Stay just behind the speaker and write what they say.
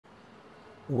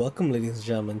Welcome, ladies and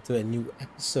gentlemen, to a new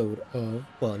episode of,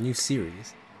 well, a new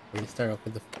series. We're going to start off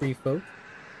with the free folk,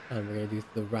 and we're going to do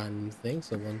the random thing.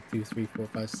 So 1, 2, 3, 4,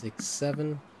 5, 6,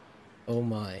 7. Oh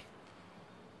my.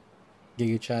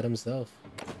 Giga Chad himself.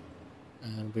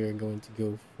 And we're going to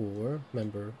go for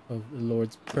member of the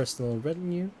Lord's personal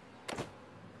retinue,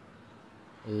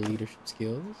 leadership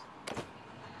skills,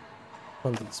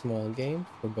 hunting small game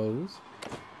for bows,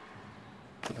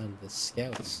 and the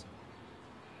scouts.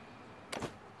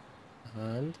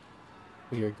 And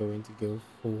we are going to go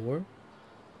for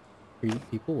treat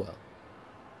people well.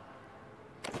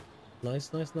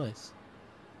 Nice, nice, nice.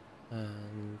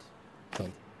 And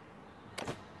hunt.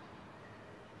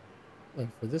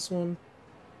 And for this one,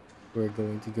 we're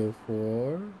going to go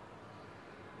for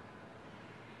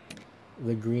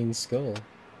the green skull.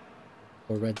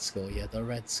 Or red skull, yeah, the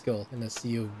red skull in a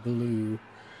sea of blue.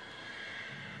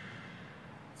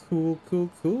 Cool, cool,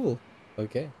 cool.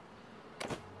 Okay.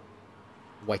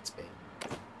 Whitesbane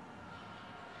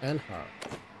and Harp.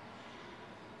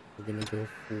 We're gonna go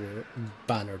for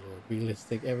Bannerlord.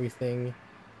 Realistic, everything.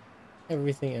 For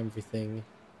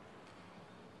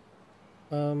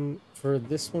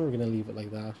this one, we're gonna leave it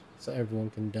like that, so everyone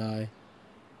can die.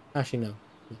 Actually, no.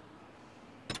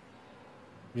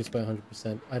 Just by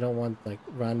 100%. I don't want like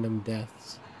random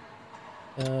deaths.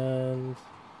 And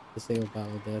disable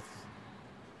battle deaths.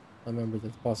 Remember the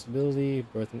possibility,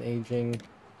 birth and aging.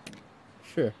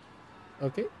 Sure.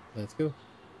 Okay, let's go.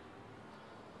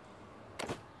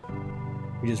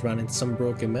 We just ran into some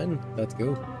broken men. Let's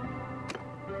go.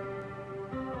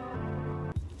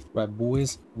 Right,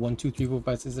 boys. 1, 2, 3, 4,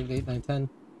 5, 6, 7, 8, 9, 10.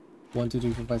 1, 2,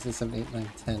 3, 4, 5, 6, 7, 8, 9,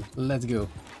 10. Let's go.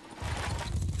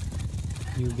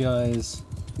 You guys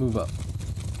move up.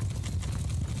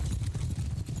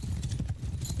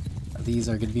 These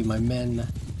are going to be my men.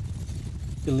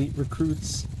 Elite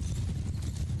recruits.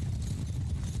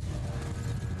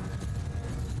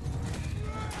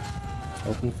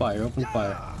 Open fire, open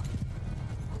fire.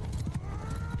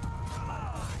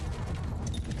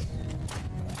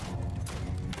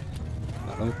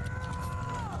 Uh-oh.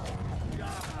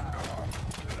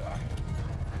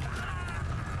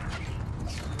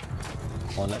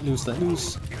 Come on, let loose, let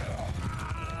loose.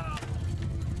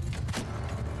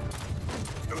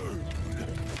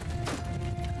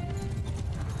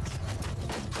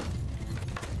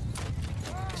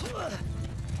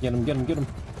 Get him, get him, get him.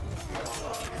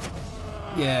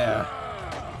 Yeah.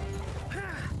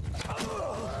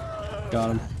 Got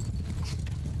him.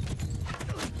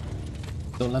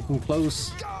 Don't let them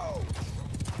close.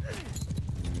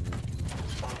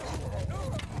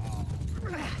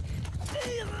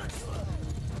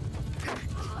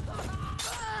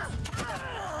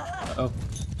 Uh-oh.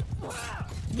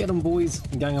 Get him, boys.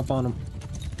 Gang up on him.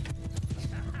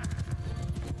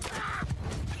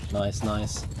 Nice,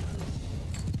 nice.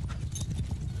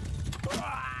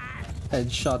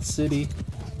 Headshot City.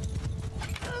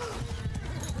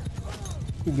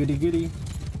 Goody goody.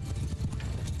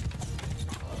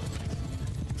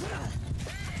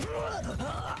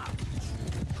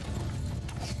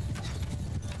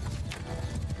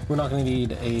 We're not gonna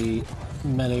need a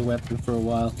melee weapon for a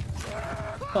while.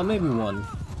 Oh, maybe one.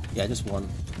 Yeah, just one.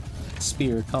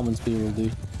 Spear, common spear will do.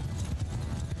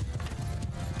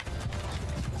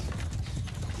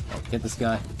 Oh, get this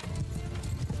guy.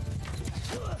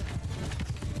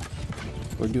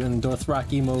 We're doing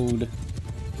Dothraki mode.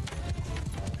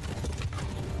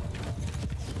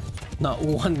 Not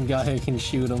one guy can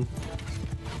shoot him.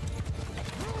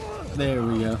 There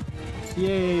we go.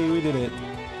 Yay, we did it.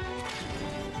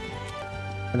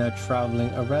 We're now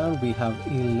traveling around. We have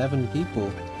 11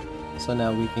 people. So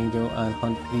now we can go and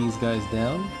hunt these guys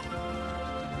down.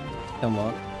 Come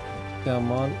on.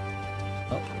 Come on.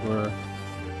 Oh, we're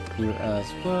here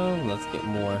as well. Let's get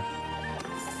more.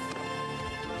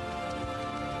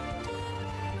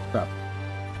 Crap.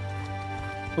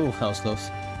 Oh, that was close.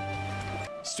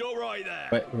 Still right there.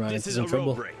 Right, Ryan's in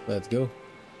trouble. Let's go.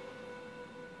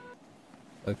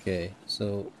 Okay,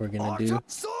 so we're gonna do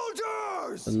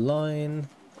soldiers! the line,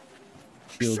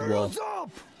 shield wall, up!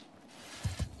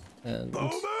 and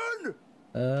Bowman!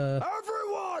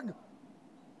 Everyone!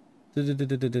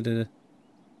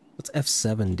 What's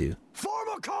F7 do? Form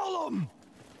a column!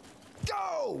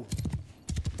 Go!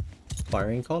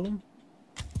 Firing column?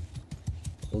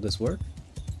 Will this work?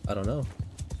 I don't know.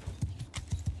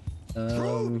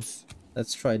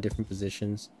 Let's try different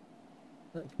positions.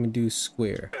 Can we do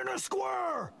square? In a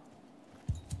square!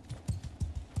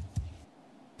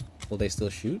 Will they still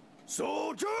shoot?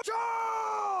 Soldier!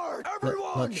 Charge!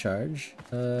 Everyone! Not charge.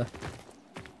 Can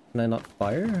I not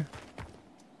fire?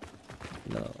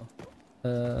 No.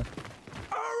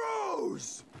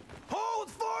 Arrows!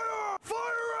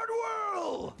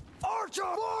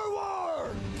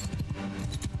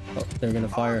 Oh, they're gonna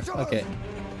fire. Okay.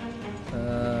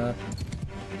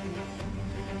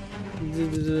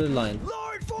 Line.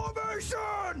 Line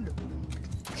formation!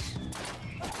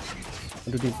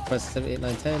 1, 2, 3, 4, 5, 6, 7, 8,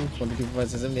 9, 10. 1, 2, 3, 4, 5,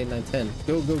 6, 7, 8, 9, 10.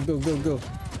 Go, go, go, go, go.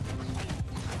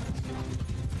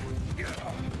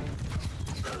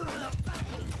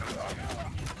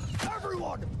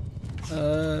 Everyone!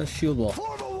 Shield wall.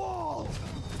 Form a wall!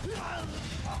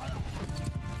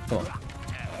 Come on.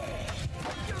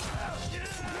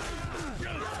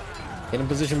 Get in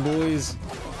position, boys.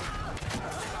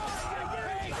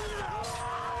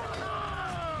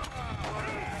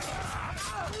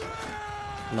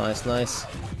 Nice, nice.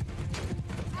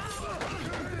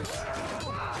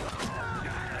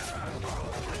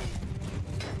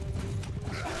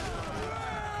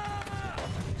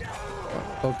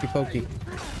 Pokey, pokey.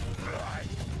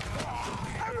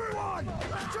 Everyone!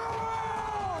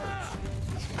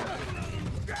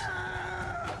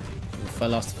 If I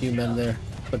lost a few men there,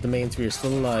 but the main three are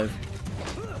still alive.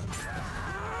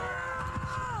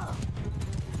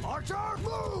 Archers,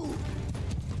 move!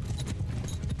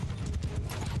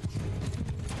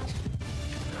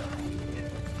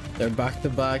 They're back to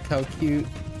back. How cute.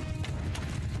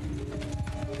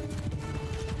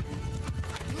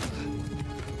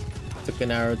 Took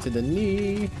an arrow to the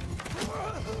knee.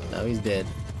 Now he's dead.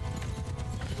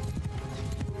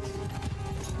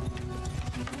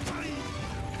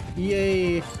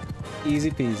 Yay!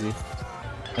 Easy peasy.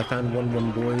 I found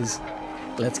 1-1, boys.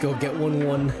 Let's go get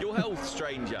 1-1. Your health,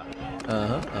 stranger.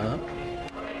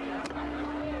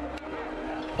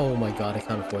 Oh my god, I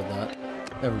can't afford that.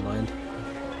 Never mind.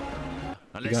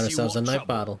 We got ourselves a night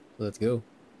battle. Let's go.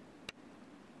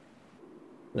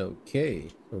 Okay,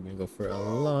 we're gonna go for a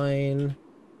line.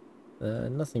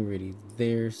 Nothing really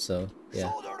there, so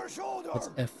yeah. Shoulder to shoulder! What's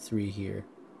F3 here?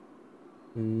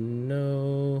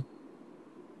 No.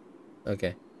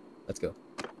 Okay, let's go.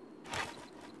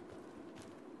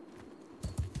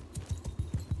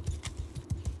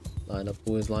 Line up,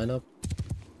 boys, line up.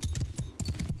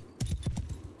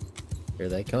 Here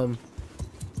they come.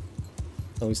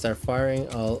 When we start firing,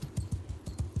 I'll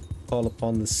call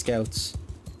upon the scouts.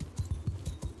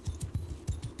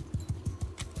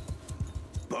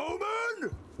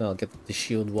 Bowman! No, I'll get the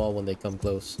shield wall when they come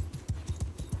close.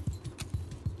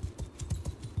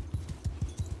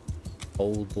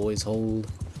 Hold, boys, hold.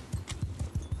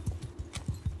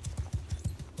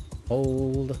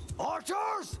 Hold.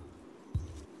 Archers!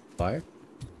 Fire?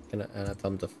 Can I add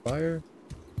them to fire?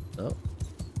 No.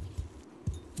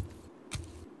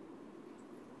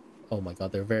 Oh my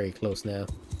god, they're very close now.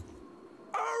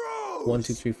 Arrows! 1,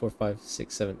 2, 3, 4, 5,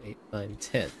 6, 7, 8, 9,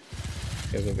 10.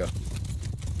 Here we go.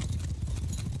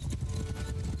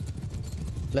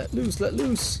 Let loose, let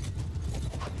loose.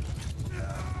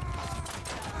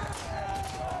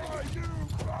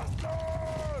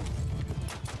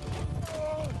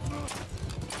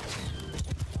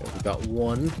 Okay, we got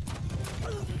one.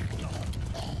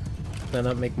 Can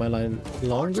I make my line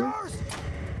longer? Archers!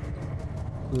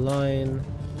 Line.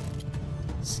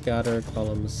 Scatter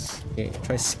columns. Okay,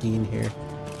 try skiing here.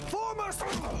 Form us!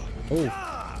 Oh.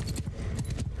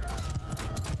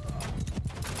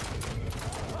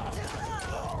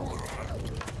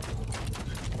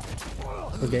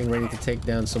 We're getting ready to take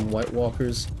down some White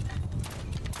Walkers.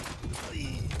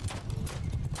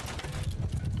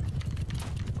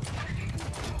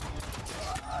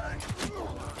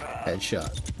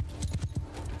 Headshot.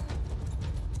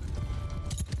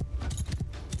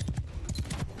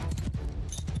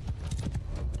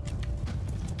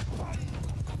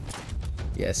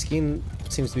 Yeah, skiing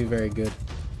seems to be very good.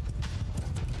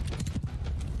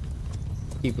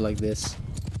 Keep like this.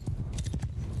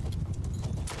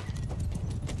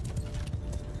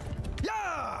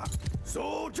 Yeah!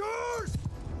 Soldiers!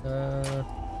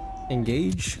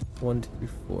 Engage. 1, 2, 3,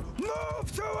 4.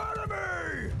 Move to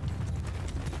enemy!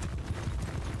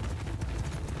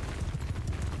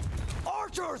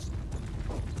 Archers!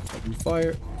 Open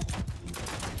fire.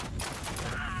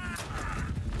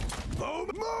 Boom!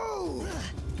 Move!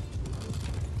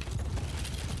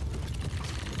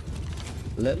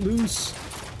 Let loose.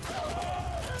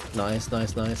 Nice,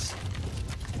 nice, nice.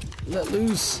 Let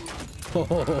loose.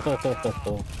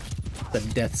 The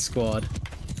death squad.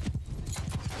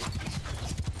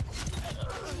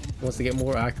 Once they get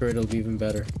more accurate, it'll be even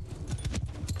better.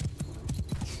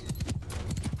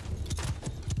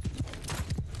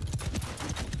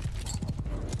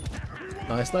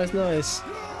 Nice, nice, nice.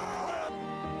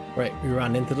 Right, we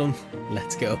ran into them.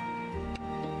 Let's go.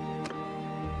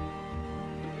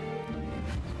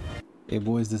 Hey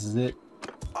boys, this is it.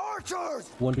 Archers!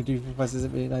 1, 2, 3, 4, 5, 6,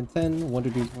 7, 8, 9, 10. 1,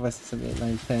 2, 3, 4, 5, 6, 7, 8,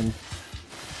 9, 10.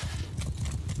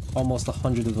 Almost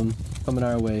 100 of them coming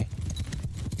our way.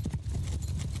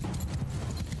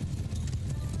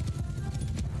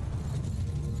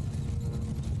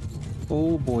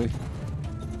 Oh boy.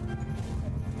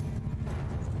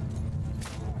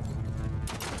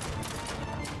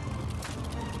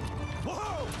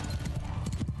 Whoa!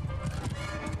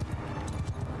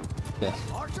 Okay.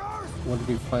 Archers! 1, 2,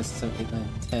 3, 4, 5, 6, 7, 8, 9,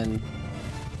 10.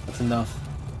 That's enough.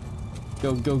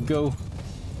 Go, go, go.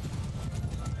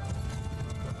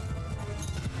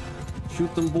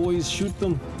 Shoot them, boys. Shoot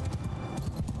them.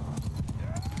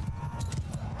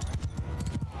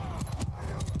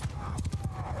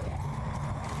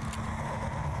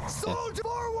 Soldier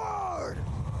forward!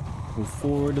 Move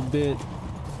forward a bit.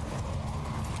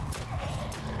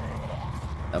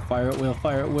 Fire at will,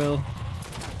 fire at will.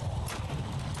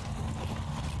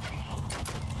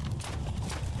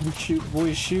 Shoot,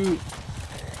 boys, shoot.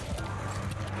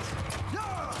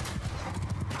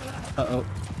 Uh-oh.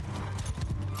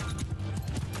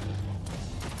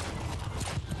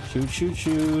 Shoot, shoot,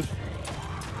 shoot.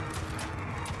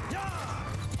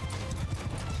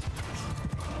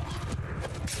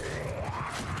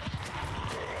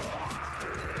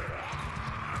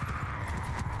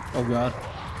 Oh god.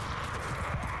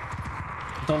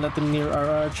 Don't let them near our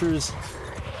archers.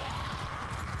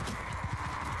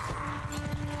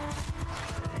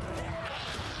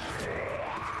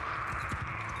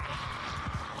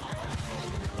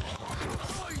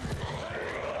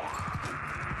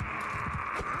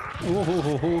 Oh, ho,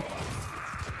 ho, ho.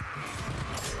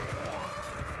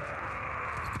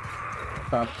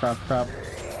 Crap, crap, crap.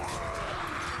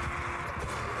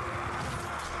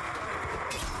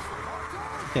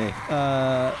 Okay,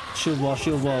 shield wall,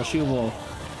 shield wall, shield wall.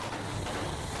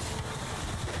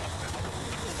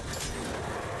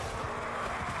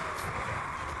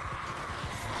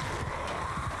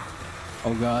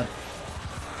 Oh god.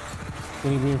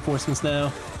 We need reinforcements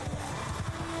now.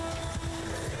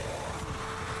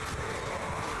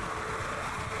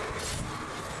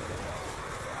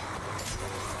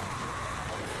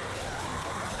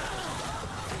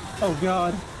 Oh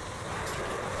god.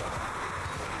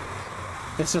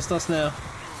 It's just us now.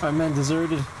 Our men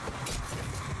deserted.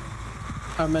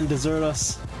 Our men desert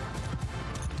us.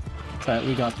 Alright,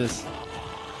 we got this.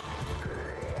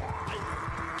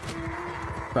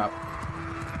 Crap.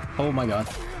 Oh my god.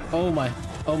 Oh my.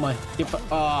 Oh my.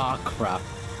 Ah, oh, crap.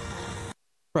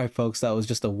 Right, folks, that was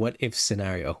just a what if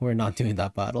scenario. We're not doing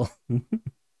that battle.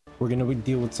 We're gonna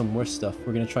deal with some worse stuff.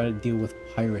 We're gonna try to deal with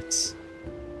pirates.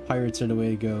 Pirates are the way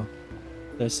to go.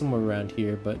 There's somewhere around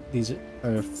here, but these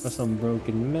are some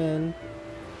broken men.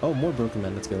 Oh, more broken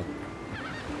men. Let's go.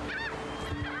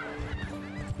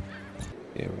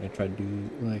 Okay, we're gonna try to do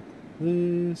like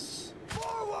this.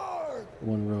 Forward!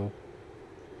 One row.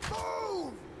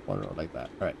 Move! One row like that.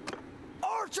 All right.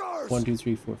 Archers! 1, 2,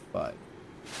 3, 4, 5.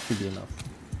 Should be enough.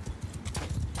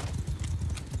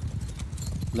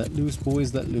 Let loose,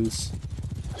 boys. Let loose.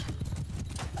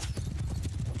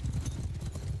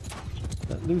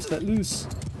 Let loose, let loose.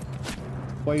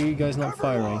 Why are you guys not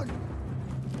firing?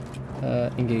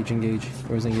 Engage, engage.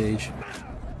 Where's engage?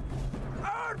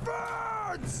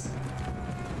 Advance!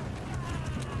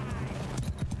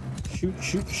 Shoot,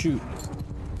 shoot, shoot.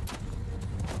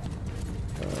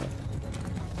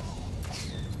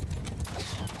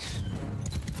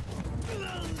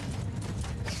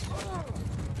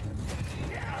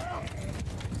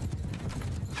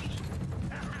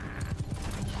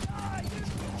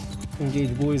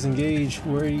 Engage, boys, engage.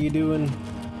 What are you doing?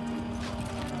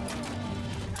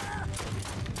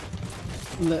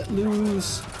 Let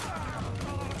loose.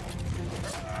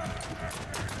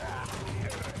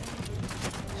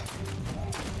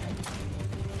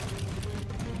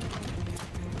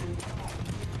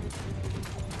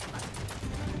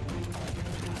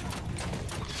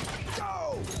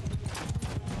 Go!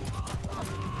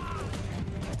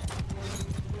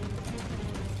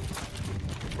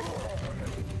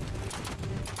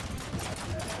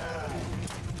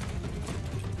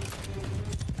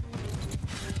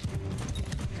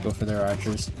 Go for their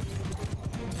archers.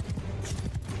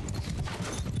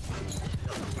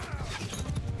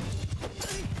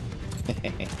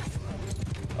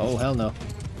 Oh, hell no.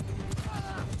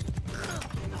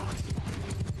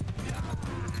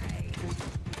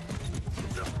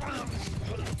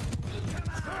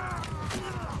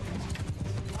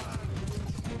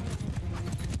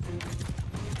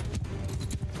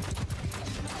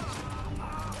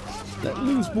 Let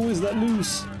loose, boys, let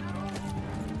loose.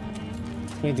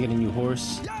 We need to get a new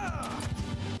horse.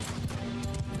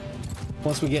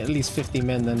 Once we get at least 50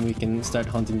 men, then we can start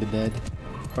hunting the dead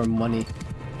for money.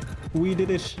 We did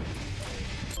it.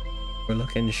 We're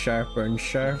looking sharper and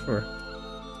sharper.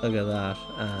 Look at that.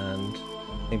 And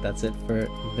I think that's it for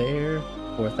there.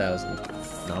 4,000.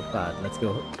 Not bad. Let's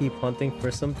go keep hunting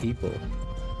for some people.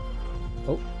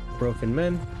 Oh, broken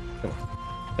men. Come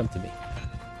on. Come to me.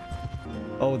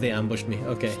 Oh, they ambushed me.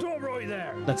 Okay. Stop right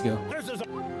there. Let's go. This is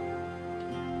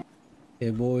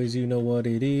Hey, boys, you know what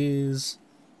it is.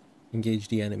 Engage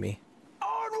the enemy.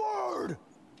 onward.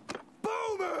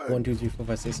 Booming. 1, 2, 3, 4,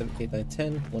 5, 6, 7, 8, 9,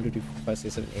 10. 1, 2, 3, 4, 5,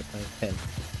 6, 7, 8, 9, 10.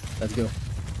 Let's go.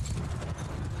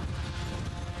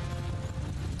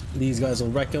 These guys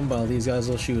will wreck them while these guys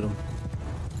will shoot them.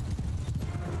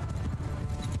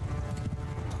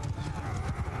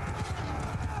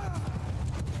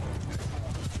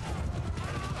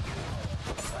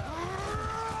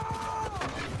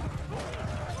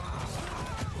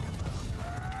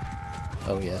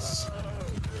 Oh yes.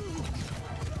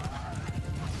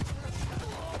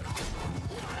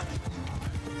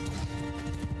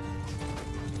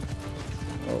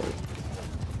 Oh.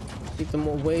 Keep them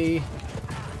away.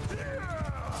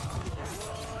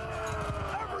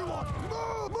 Everyone,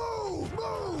 move, move,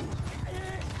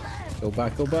 move. Go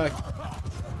back, go back.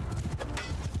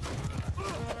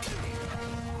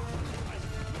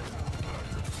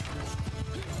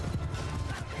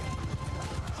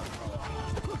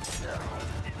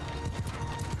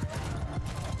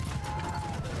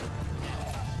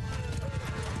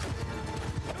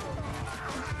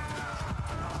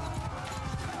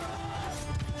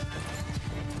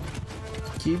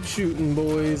 Keep shooting,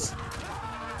 boys.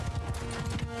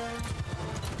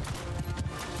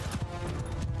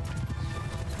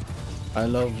 I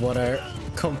love what our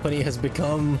company has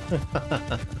become.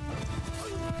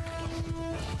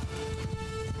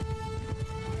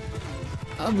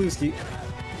 Obviously.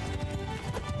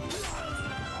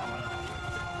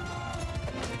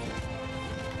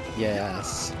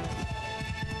 Yes.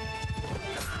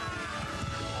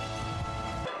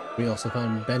 We also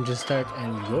found Benjistark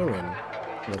and Yorin.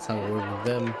 Let's have a word with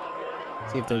them.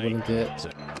 See if they're willing to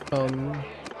come.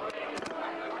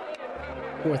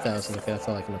 4,000. Okay, that's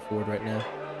all I can afford right now.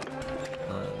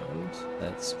 And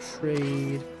that's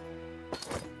trade.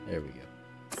 There we go.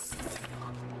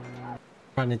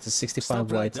 Run into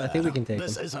 65 whites. I think we can take them.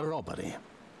 This is a robbery.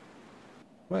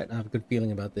 Right, I have a good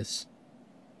feeling about this.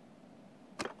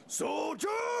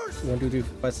 Soldiers! 1, 2, 3,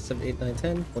 4, 5, 6, 7, 8, 9,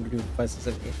 10. 1, 2, 3, 4, 5, 6,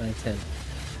 7, 8, 9, 10.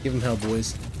 Give them hell,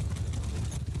 boys.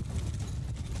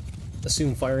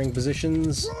 Assume firing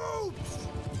positions. Troops!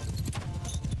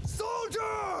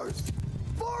 Soldiers!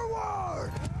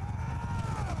 Forward!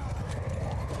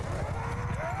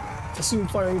 Assume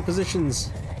firing positions.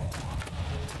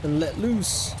 And let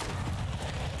loose.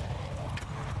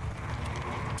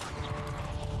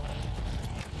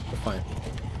 We're fine.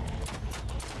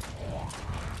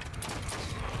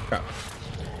 Crap.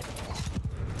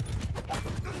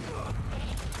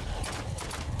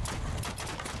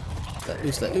 Let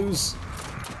loose, let loose.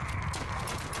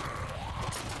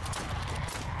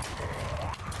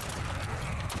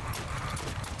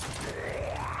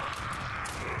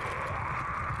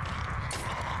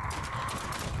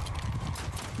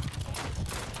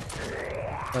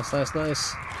 Nice, nice,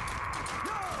 nice.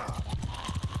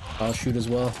 I'll shoot as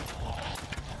well.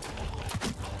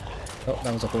 Oh,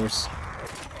 that was a horse.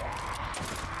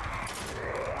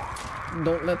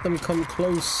 Don't let them come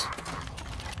close.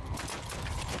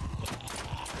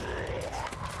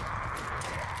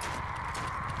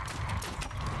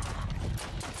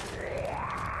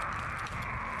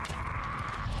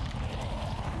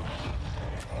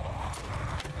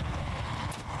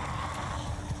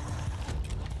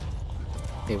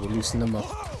 Okay, we'll loosen them up.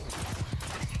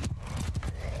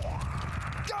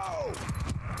 Go!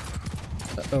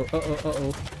 Uh-oh, uh-oh,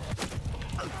 uh-oh.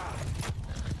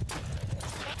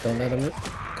 Don't let them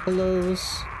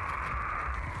close.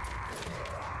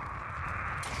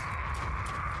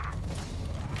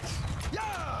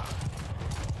 Yeah!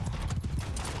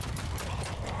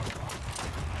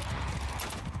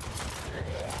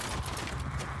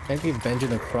 Can't be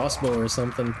bending a crossbow or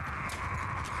something.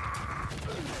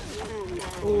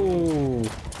 Ooh.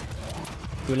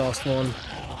 We lost one.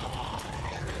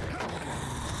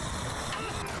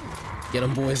 Get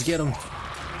him, boys, get him.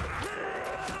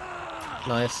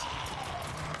 Nice.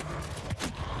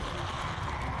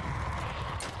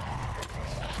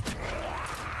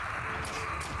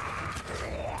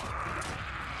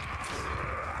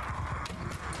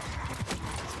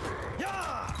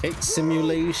 Yeah! Okay,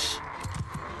 simulate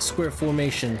square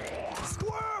formation.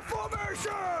 Square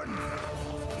formation!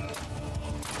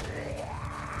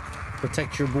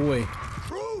 Protect your boy.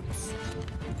 Troops!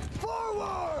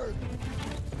 Forward!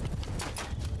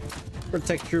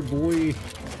 Protect your boy.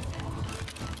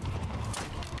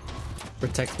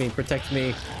 Protect me, protect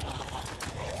me.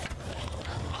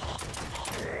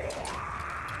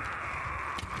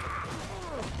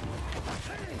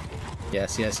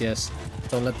 Yes, yes, yes.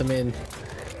 Don't let them in.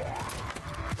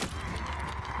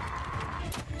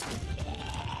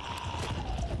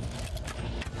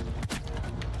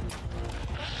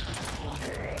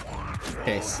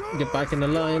 Okay, get back in the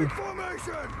line.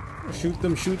 Shoot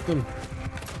them, shoot them.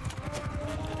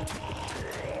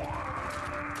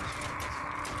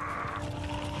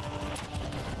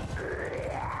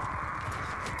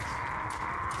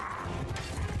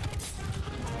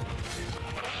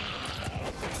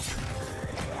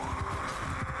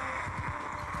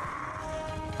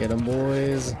 Get them,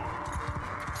 boys.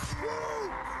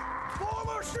 Form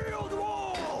a shield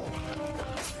wall.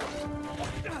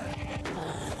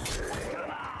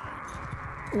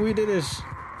 We did it.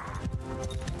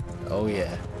 Oh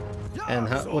yeah. And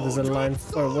how, what is a line,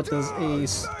 or what does a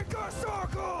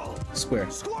square?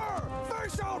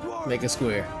 Make a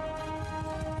square.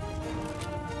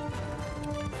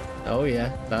 Oh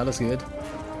yeah, that is good.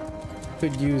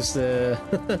 Could use the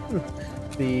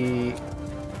the.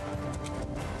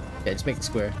 Yeah, just make a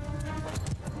square.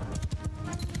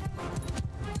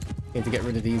 Need to get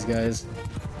rid of these guys.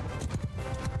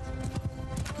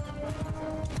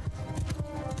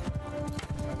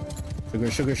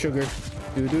 Sugar, sugar, sugar.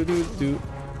 Do do do do.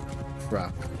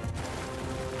 Crap.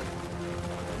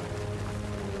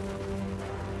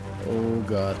 Oh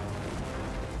god.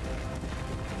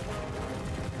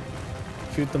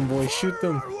 Shoot them, boys, shoot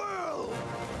them.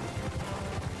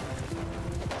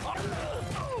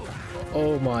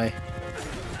 Oh my.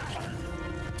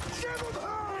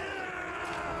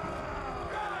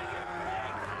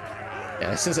 Yeah,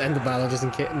 let's just end the battle just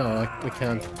in case. No, we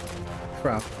can't.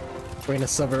 Crap. We're gonna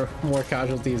suffer more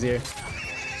casualties here.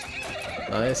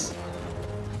 Nice.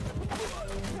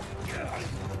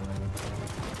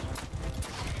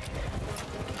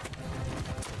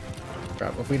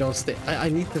 Crap, if we don't stay. I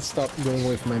need to stop going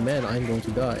away from my men. I'm going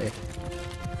to die.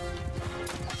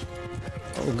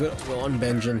 Oh, good. Go on,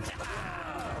 Benjamin.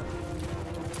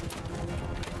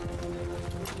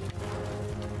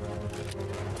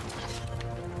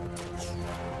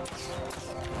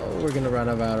 We're gonna run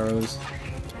out of arrows.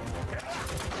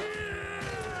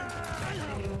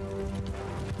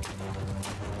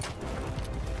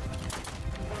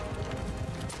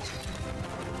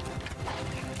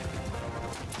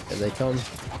 Here they come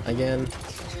again.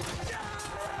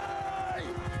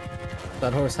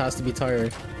 That horse has to be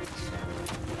tired.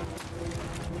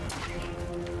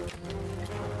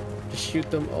 Just shoot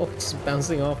them. Oh, it's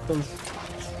bouncing off them.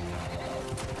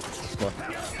 Come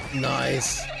on.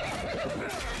 Nice.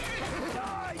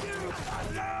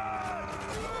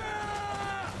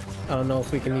 I don't know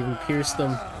if we can even pierce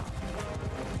them.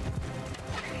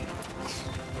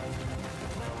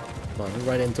 Come on,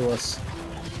 right into us.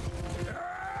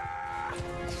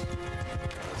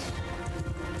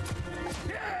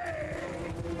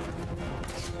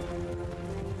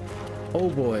 Oh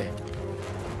boy.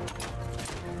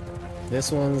 This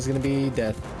one's gonna be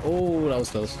death. Oh, that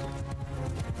was close.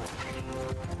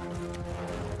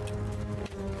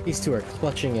 These two are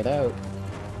clutching it out.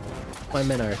 My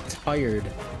men are tired.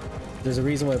 There's a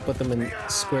reason why I put them in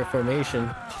square formation.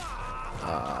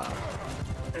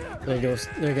 There he goes.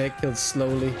 They're gonna get killed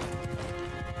slowly.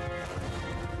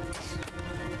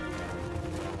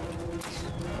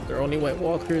 They're only White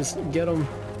Walkers. Get them.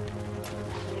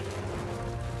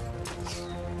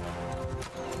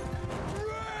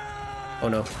 Oh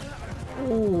no.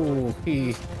 Ooh,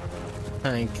 he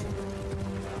tank.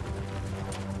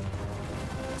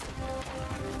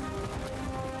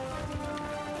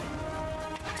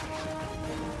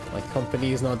 My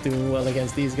company is not doing well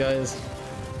against these guys.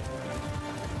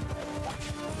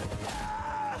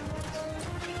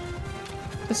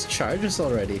 Let's charge us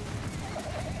already.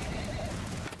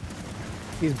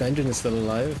 He's Benjamin is still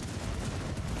alive.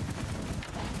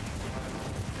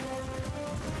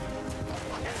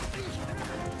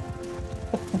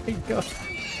 Oh my god.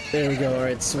 There we go.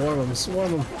 Alright, swarm them,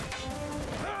 swarm them.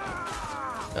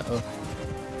 Uh-oh.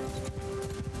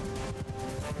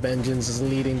 Vengeance is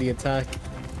leading the attack.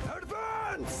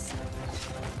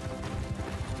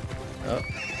 Oh.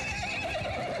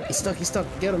 He's stuck,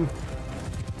 get him.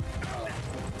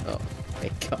 Oh my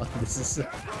god, this is so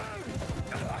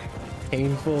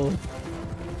painful.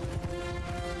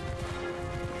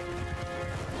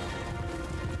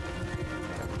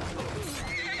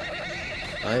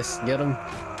 Nice, get him.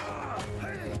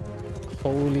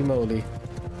 Holy moly.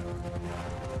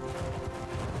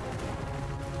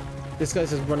 This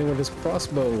guy's just running with his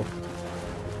crossbow.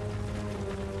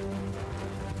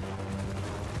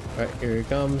 Alright, here he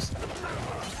comes.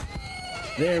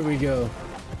 There we go.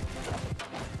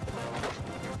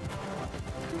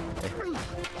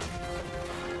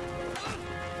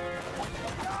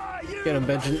 Get him,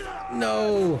 Benjamin.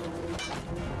 No!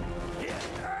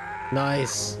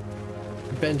 Nice.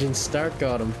 Benjamin Stark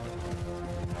got him.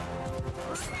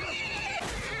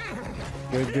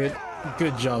 Good,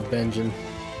 good job, Benjamin.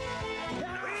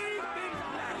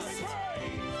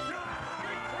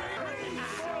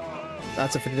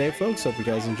 That's it for today, folks. Hope you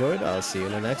guys enjoyed. I'll see you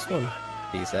in the next one.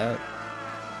 Peace out.